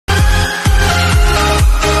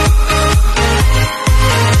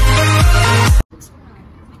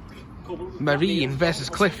Marine versus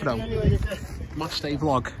Clitheroe Matchday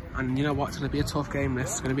vlog. And you know what? It's going to be a tough game,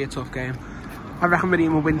 this. It's going to be a tough game. I reckon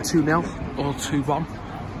Marine will win 2-0 or 2-1.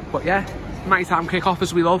 But yeah, night time kick-off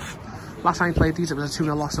as we love. Last time I played these, it was a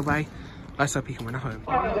 2-0 loss away. Let's hope he can win at home.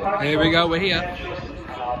 Here we go, we're here.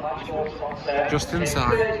 Just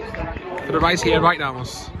inside. For the right here, right now.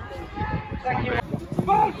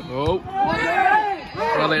 Oh.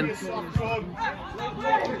 Well in.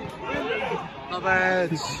 Not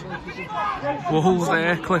bad. Wolves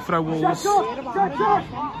there, Clitheroe Wolves.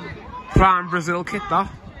 Prime Brazil kit that.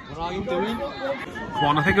 What are you doing? Come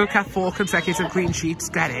on, I think we've kept 4 consecutive clean sheets.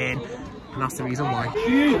 Get in. And that's the reason why.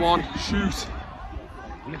 Come on, shoot.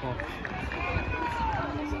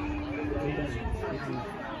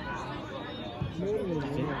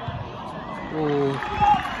 Oh.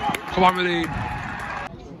 Come on, Marine.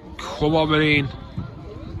 Come on, Marine.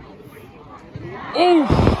 Oh!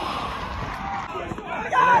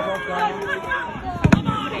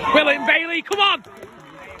 William Bailey, come on!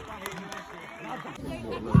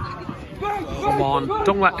 Come on,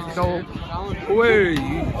 don't let it go away.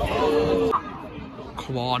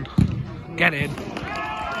 Come on, get in.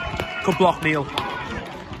 Good block, Neil.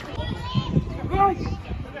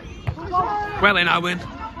 Well in, Owen.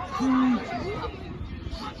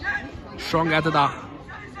 Strong head of that.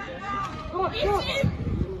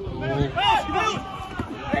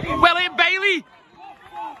 Well in, Bailey.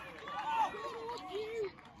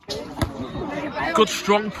 Good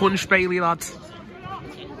strong punch, Bailey, lads.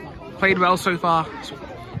 Played well so far.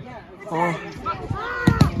 Oh.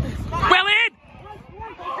 Well in!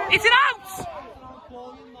 Is it out?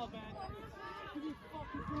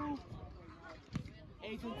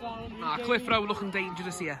 Nah, Clitheroe looking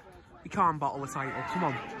dangerous here. We can't bottle the title, come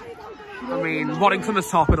on. I mean, Workington is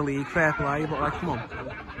top of the league, fair play, but like, come on.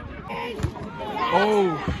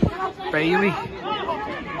 Oh, Bailey.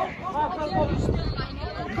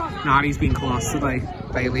 Nah, he's been class today,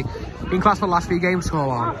 Bailey. Been class for the last few games, come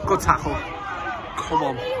on. Good tackle. Come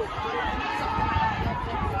on.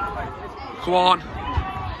 Come on.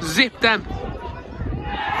 Zip them.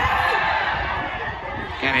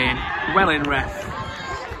 Get in. Well in, ref.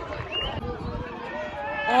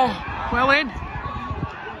 Oh, well in.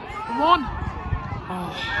 Come on.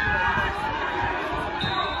 Oh.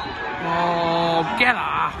 Oh, get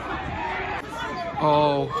her.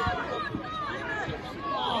 Oh.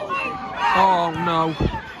 Oh no.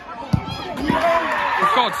 For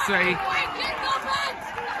God's sake.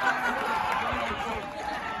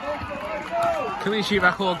 Clean sheet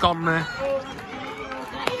record gone there.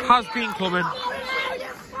 Has been coming.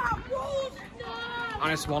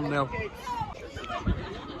 And it's 1-0.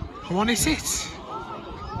 Come on, is it?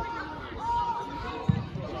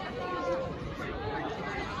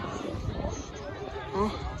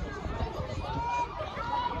 Oh.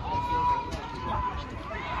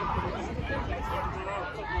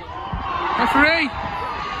 Referee!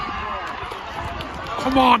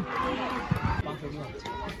 Come on!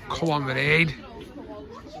 Come on, Marine.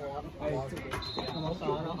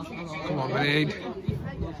 Come on, Marine.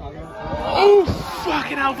 Oh,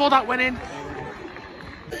 fucking hell, thought that went in.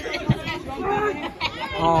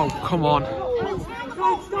 Oh, come on.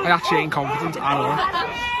 I actually ain't confident at all.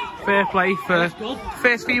 Fair play for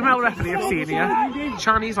first female referee I've seen here.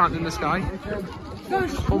 Chinese land in the sky.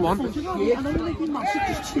 Come on.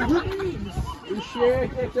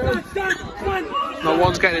 No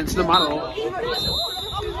one's getting into the mat at all.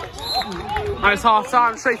 Nice half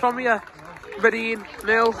time, straight from here. Marine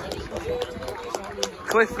 0.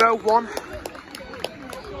 Clitheroe 1.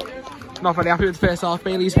 Not very happy with the first half.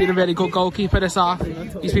 Bailey's been a really good goalkeeper this half.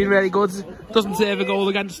 He's been really good. Doesn't deserve a goal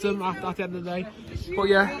against him at the end of the day. But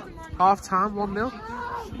yeah, half time 1-0.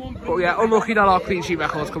 But yeah, unlucky that our clean sheet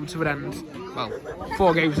record's come to an end. Well,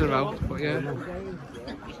 4 games in a row. But yeah.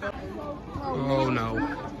 Oh no.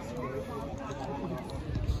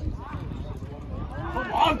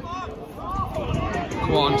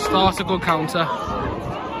 Come on, start a good counter.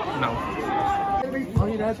 No.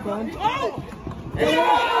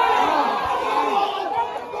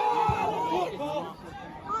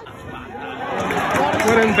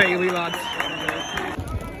 We're in Bailey, lads.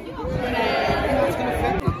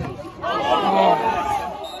 Oh.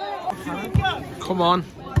 Come on.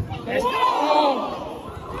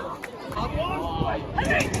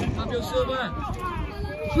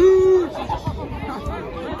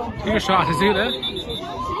 You're shot to do there.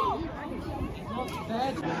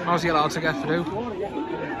 How's he allowed to get through?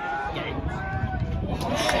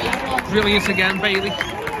 Brilliant again, Bailey.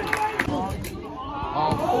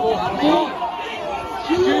 Oh.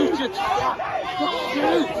 Shoot it!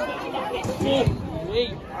 Shoot!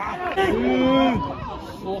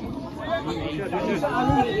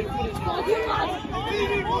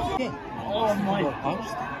 Oh my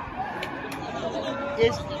post.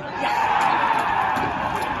 Yes.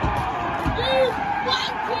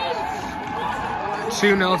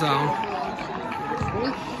 2-0 down.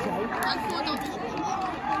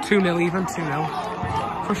 2-0 even,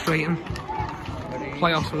 2-0. Frustrating.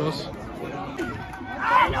 Playoffs for us.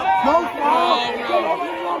 Oh, no.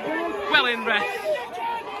 Well in ref.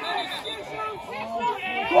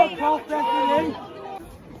 Fuck off, referee.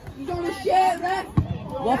 You got a shit there.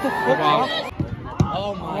 What the fuck? Wow.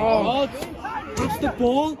 Oh my god. That's the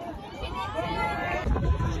ball.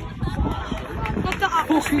 What the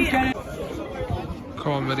atmosphere?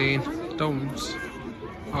 Come on, Marine. Don't.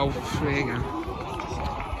 Oh, 3 again.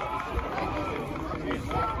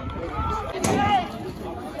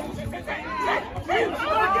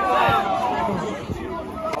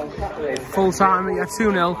 Full time, yeah,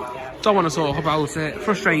 2-0. Don't want to talk about it.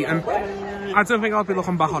 Frustrating. I don't think I'll be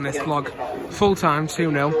looking back on this vlog. Full time,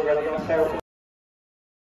 2-0.